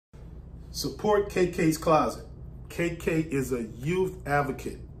Support KK's Closet. KK is a youth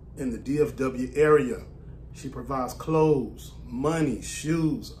advocate in the DFW area. She provides clothes, money,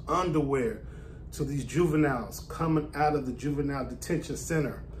 shoes, underwear to these juveniles coming out of the juvenile detention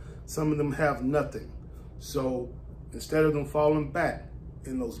center. Some of them have nothing. So instead of them falling back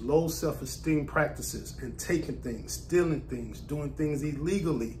in those low self-esteem practices and taking things, stealing things, doing things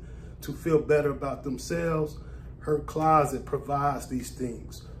illegally to feel better about themselves, her closet provides these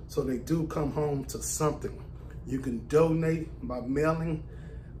things. So they do come home to something. You can donate by mailing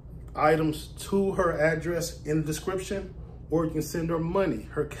items to her address in the description, or you can send her money.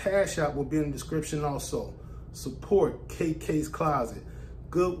 Her Cash App will be in the description also. Support KK's Closet.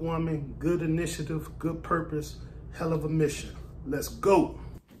 Good woman, good initiative, good purpose, hell of a mission. Let's go.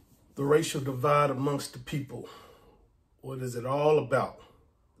 The racial divide amongst the people. What is it all about?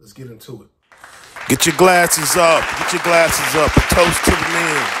 Let's get into it. Get your glasses up. Get your glasses up. A toast to the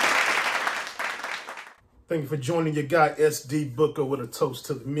men. Thank you for joining your guy, SD Booker, with a toast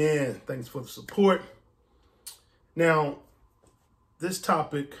to the men. Thanks for the support. Now, this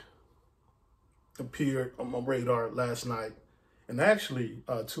topic appeared on my radar last night. And actually,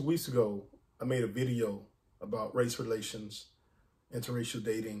 2 weeks ago, I made a video about race relations, interracial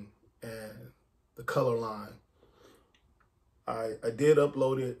dating, and the color line. I did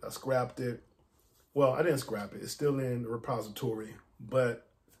upload it. I scrapped it. Well, I didn't scrap it. It's still in the repository, but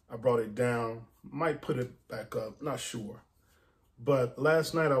I brought it down. Might put it back up. Not sure. But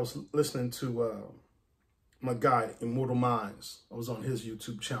last night I was listening to my guy, Immortal Minds. I was on his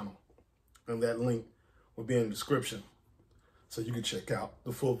YouTube channel, and that link will be in the description, so you can check out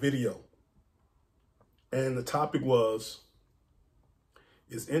the full video. And the topic was,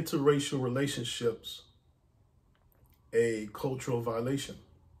 is interracial relationships a cultural violation?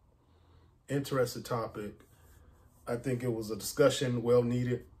 Interesting topic. I think it was a discussion well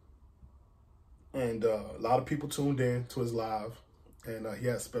needed. And a lot of people tuned in to his live. And he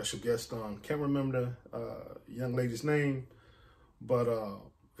had a special guest on. Can't remember the young lady's name, but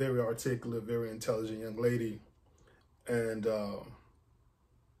very articulate, very intelligent young lady. And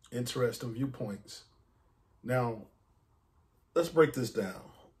interesting viewpoints. Now, let's break this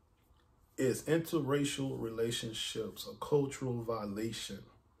down. Is interracial relationships a cultural violation?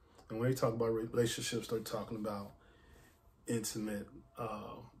 And when they talk about relationships, they're talking about intimate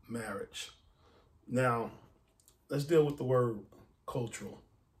marriage. Now, let's deal with the word cultural.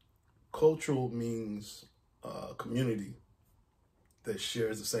 Cultural means a community that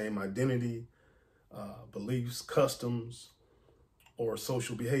shares the same identity, beliefs, customs, or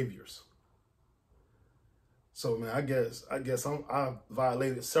social behaviors. So, man, I guess I've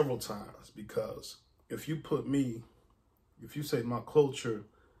violated several times, because if you say my culture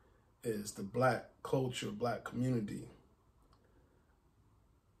is the black culture, black community,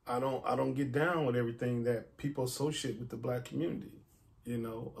 I don't get down with everything that people associate with the black community. You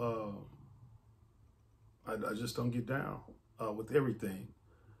know, I just don't get down with everything.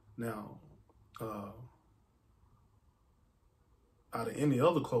 Now, out of any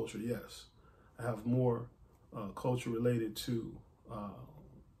other culture, yes, I have more culture related to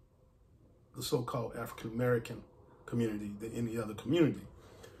the so-called African-American community than any other community.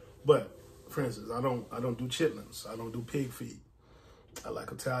 But for instance, I don't do chitlins. I don't do pig feet. I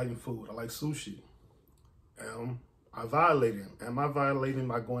like Italian food. I like sushi. Am I violating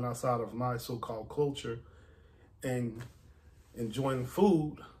by going outside of my so-called culture and enjoying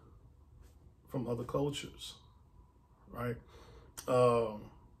food from other cultures, right?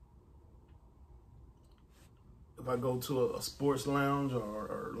 If I go to a sports lounge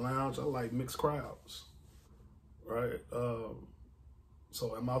or lounge, I like mixed crowds, right?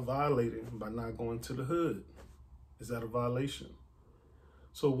 So am I violating by not going to the hood? Is that a violation?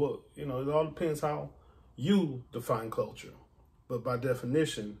 So what, it all depends how you define culture. But by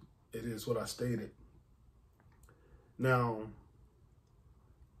definition, it is what I stated. Now,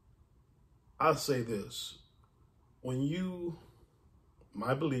 I'll say this.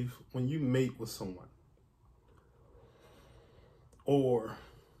 My belief, when you mate with someone, or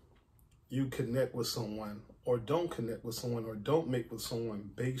you connect with someone, or don't connect with someone, or don't mate with someone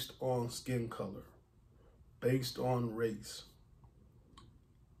based on skin color, based on race,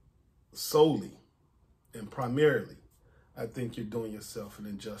 solely and primarily, I think you're doing yourself an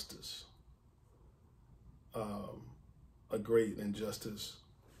injustice, a great injustice.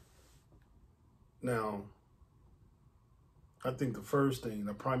 Now, I think the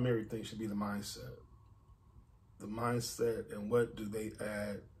primary thing should be the mindset. The mindset, and what do they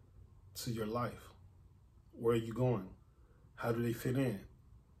add to your life? Where are you going? How do they fit in?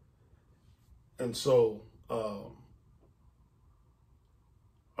 And so,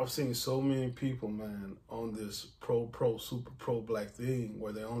 I've seen so many people, man, on this super pro black thing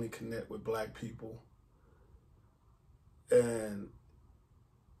where they only connect with black people, and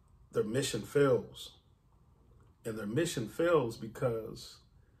their mission fails. And their mission fails because,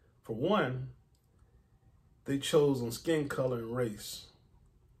 for one, they chose on skin color and race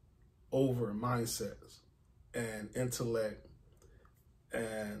over mindsets and intellect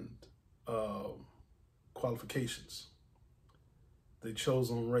and qualifications. They chose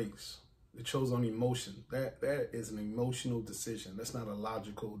on race. They chose on emotion. That is an emotional decision. That's not a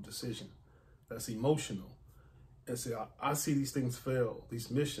logical decision. That's emotional. And see, I see these things fail, these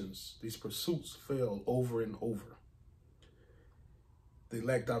missions, these pursuits fail over and over. They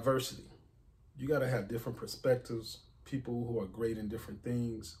lack diversity. You got to have different perspectives, people who are great in different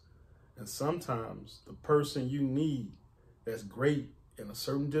things. And sometimes the person you need that's great in a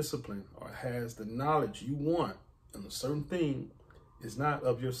certain discipline or has the knowledge you want in a certain thing is not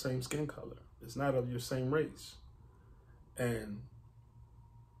of your same skin color. It's not of your same race. And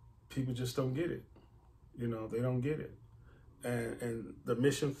people just don't get it. You know, they don't get it. And the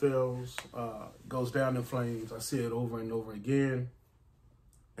mission fails, goes down in flames. I see it over and over again.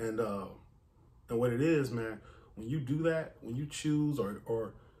 And what it is, man, when you do that, when you choose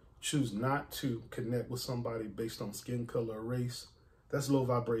or choose not to connect with somebody based on skin color or race, that's low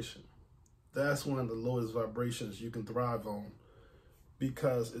vibration. That's one of the lowest vibrations you can thrive on,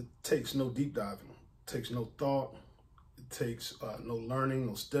 because it takes no deep diving, it takes no thought, it takes no learning,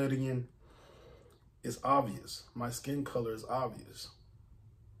 no studying. It's obvious. My skin color is obvious,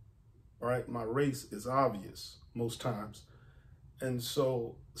 right? My race is obvious most times. And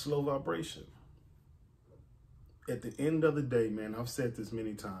so it's low vibration. At the end of the day, man, I've said this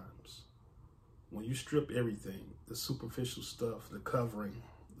many times, when you strip everything, the superficial stuff, the covering,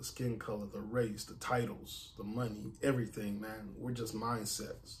 the skin color, the race, the titles, the money, everything, man, we're just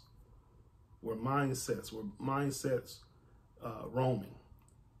mindsets. We're mindsets roaming.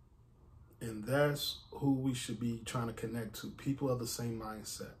 And that's who we should be trying to connect to. People of the same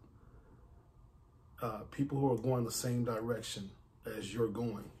mindset. People who are going the same direction as you're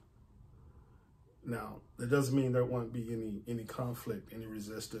going. Now, that doesn't mean there won't be any conflict, any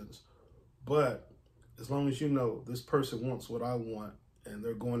resistance. But as long as you know this person wants what I want and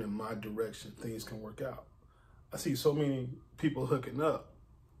they're going in my direction, things can work out. I see so many people hooking up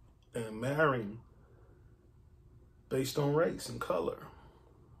and marrying based on race and color,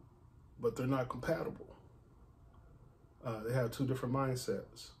 but they're not compatible. They have two different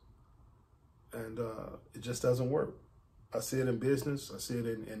mindsets, and it just doesn't work. I see it in business. I see it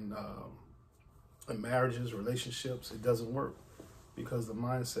in marriages, relationships. It doesn't work because the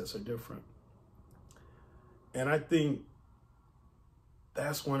mindsets are different. And I think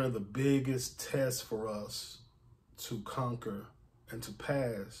that's one of the biggest tests for us to conquer and to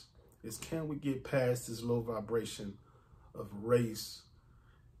pass is, can we get past this low vibration of race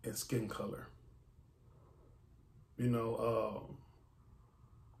and skin color? You know,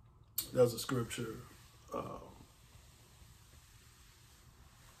 there's a scripture,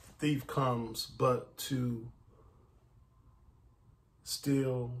 thief comes but to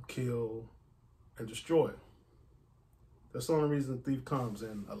steal, kill, and destroy. That's the only reason the thief comes.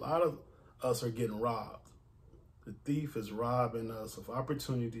 And a lot of us are getting robbed. The thief is robbing us of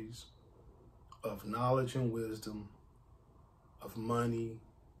opportunities, of knowledge and wisdom, of money,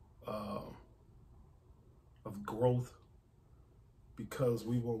 of growth, because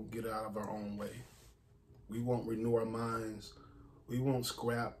we won't get out of our own way. We won't renew our minds. We won't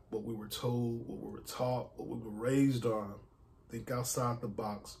scrap what we were told, what we were taught, what we were raised on. Think outside the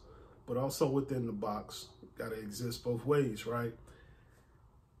box, but also within the box. Got to exist both ways, right?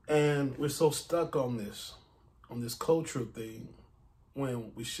 And we're so stuck on this cultural thing,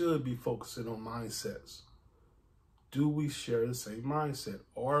 when we should be focusing on mindsets. Do we share the same mindset?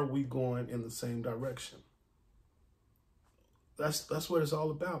 Are we going in the same direction? That's what it's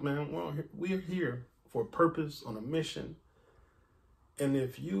all about, man. We're here for a purpose, on a mission. And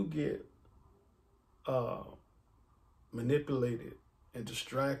if you get manipulated and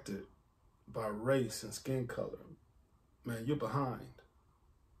distracted by race and skin color, man, you're behind.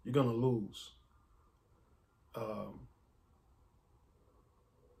 You're gonna lose.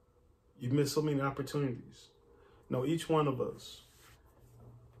 You miss so many opportunities. No, each one of us,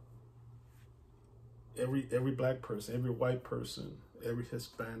 every black person, every white person, every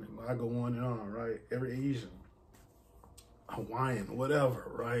Hispanic, I go on and on, right? Every Asian, Hawaiian, whatever,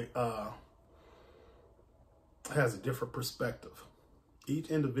 right? Has a different perspective. Each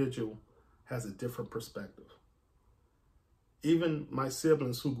individual has a different perspective. Even my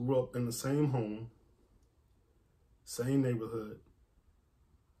siblings who grew up in the same home, same neighborhood,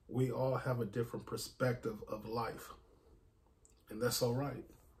 we all have a different perspective of life, and that's all right.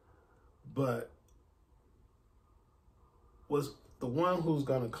 But was the one who's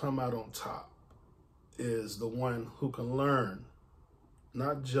going to come out on top is the one who can learn,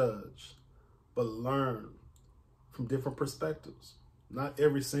 not judge, but learn from different perspectives. Not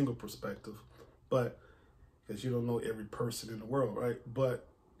every single perspective, but because you don't know every person in the world, right? But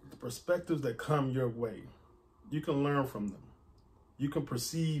the perspectives that come your way, you can learn from them. You can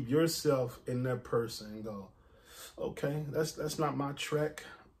perceive yourself in that person and go, okay, that's not my trek.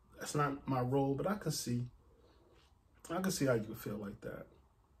 That's not my role, but I can see how you can feel like that.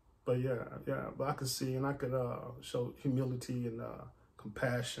 But but I could see, and I could show humility and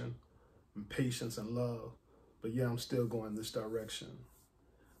compassion and patience and love. But yeah, I'm still going this direction.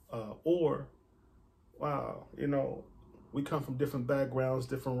 Or, wow, you know, we come from different backgrounds,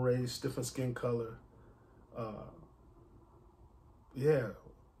 different race, different skin color. Yeah,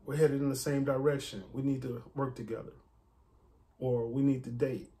 we're headed in the same direction. We need to work together, or we need to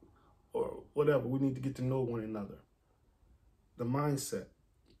date, or whatever. We need to get to know one another. The mindset,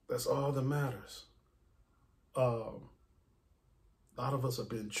 that's all that matters. A lot of us are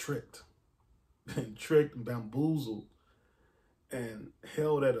being tricked and bamboozled and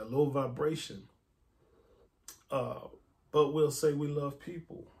held at a low vibration. But we'll say we love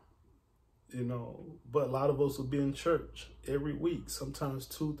people, you know, but a lot of us will be in church every week, sometimes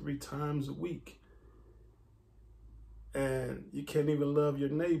 2-3 times a week. And you can't even love your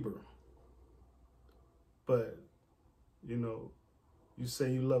neighbor. But, you know, you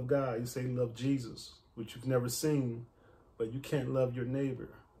say you love God, you say you love Jesus, which you've never seen, but you can't love your neighbor.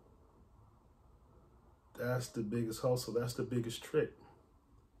 That's the biggest hustle. That's the biggest trick.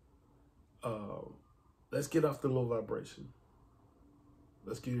 Let's get off the low vibration.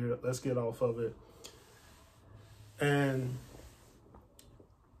 Let's get off of it. And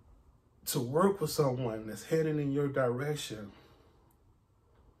to work with someone that's heading in your direction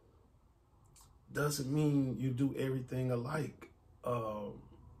doesn't mean you do everything alike.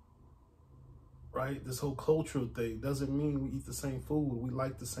 Right? This whole cultural thing doesn't mean we eat the same food. We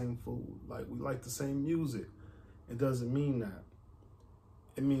like the same food. Like we like the same music. It doesn't mean that.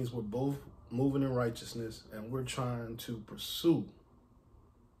 It means we're both moving in righteousness and we're trying to pursue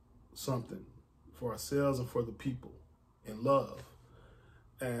something for ourselves and for the people in love.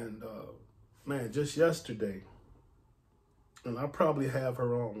 And man, just yesterday, and I'll probably have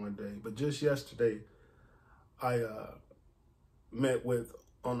her on one day, but just yesterday, I met with,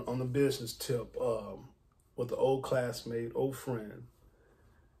 on the business tip, with an old classmate, old friend,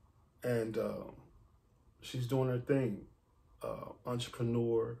 and she's doing her thing,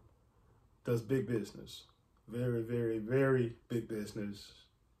 entrepreneur, does big business, very, very, very big business,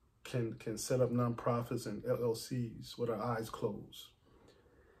 can set up nonprofits and LLCs with her eyes closed.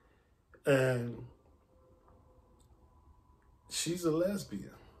 And she's a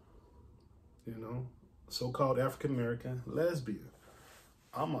lesbian, you know, so-called African-American lesbian.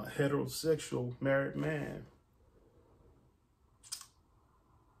 I'm a heterosexual married man.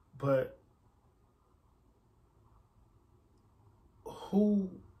 But who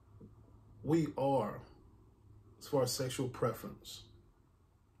we are as far as sexual preference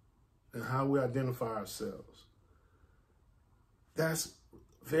and how we identify ourselves, that's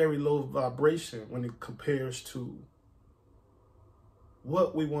very low vibration when it compares to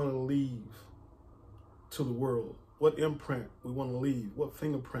what we want to leave to the world, what imprint we want to leave, what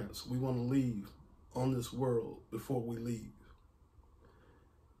fingerprints we want to leave on this world before we leave.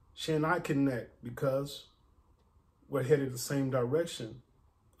 She and I connect because we're headed the same direction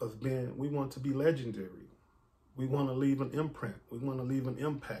of being, we want to be legendary. We want to leave an imprint. We want to leave an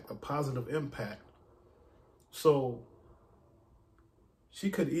impact, a positive impact. So she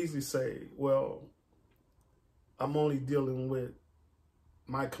could easily say, well, I'm only dealing with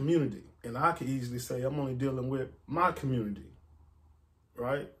my community. And I could easily say, I'm only dealing with my community,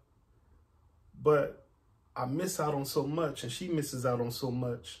 right? But I miss out on so much, and she misses out on so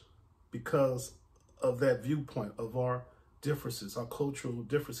much because of that viewpoint of our differences, our cultural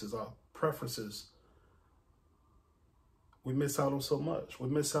differences, our preferences. We miss out on so much. We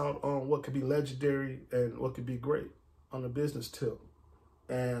miss out on what could be legendary and what could be great on the business tip.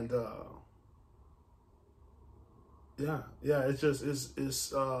 And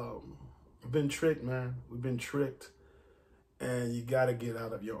it's been tricked, man. We've been tricked, and you got to get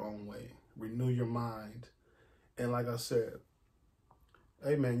out of your own way. Renew your mind. And like I said,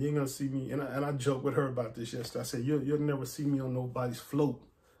 hey man, you ain't gonna see me, and I joked with her about this yesterday. I said, you'll never see me on nobody's float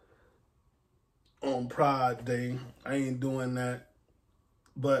on Pride Day. I ain't doing that,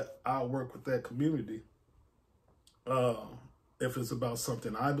 but I'll work with that community. if it's about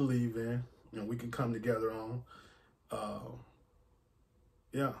something I believe in, we can come together on.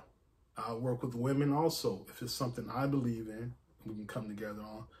 Yeah, I'll work with women also. If it's something I believe in, we can come together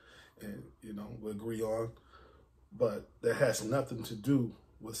on and, we'll agree on. But that has nothing to do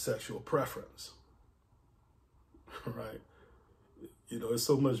with sexual preference, right? It's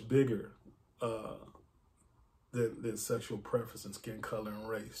so much bigger than sexual preference and skin color and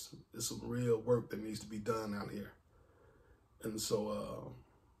race. There's some real work that needs to be done out here. And so,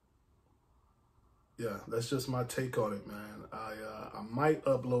 yeah, that's just my take on it, man. I might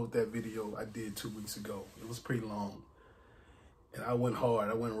upload that video I did 2 weeks ago. It was pretty long. And I went hard.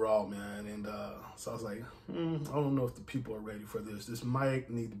 I went raw, man. And so I was like, I don't know if the people are ready for this. This might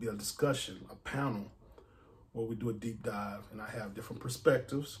need to be a discussion, a panel, where we do a deep dive. And I have different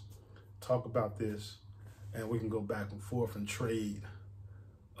perspectives, talk about this, and we can go back and forth and trade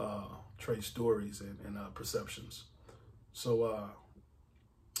stories and perceptions. So,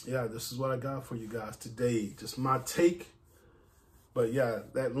 yeah, this is what I got for you guys today. Just my take. But yeah,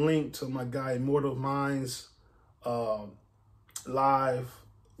 that link to my guy Immortal Minds live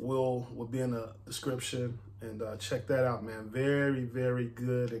will be in the description, and check that out, man. Very, very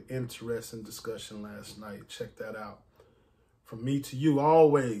good and interesting discussion last night. Check that out. From me to you,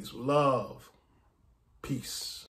 always, love, peace.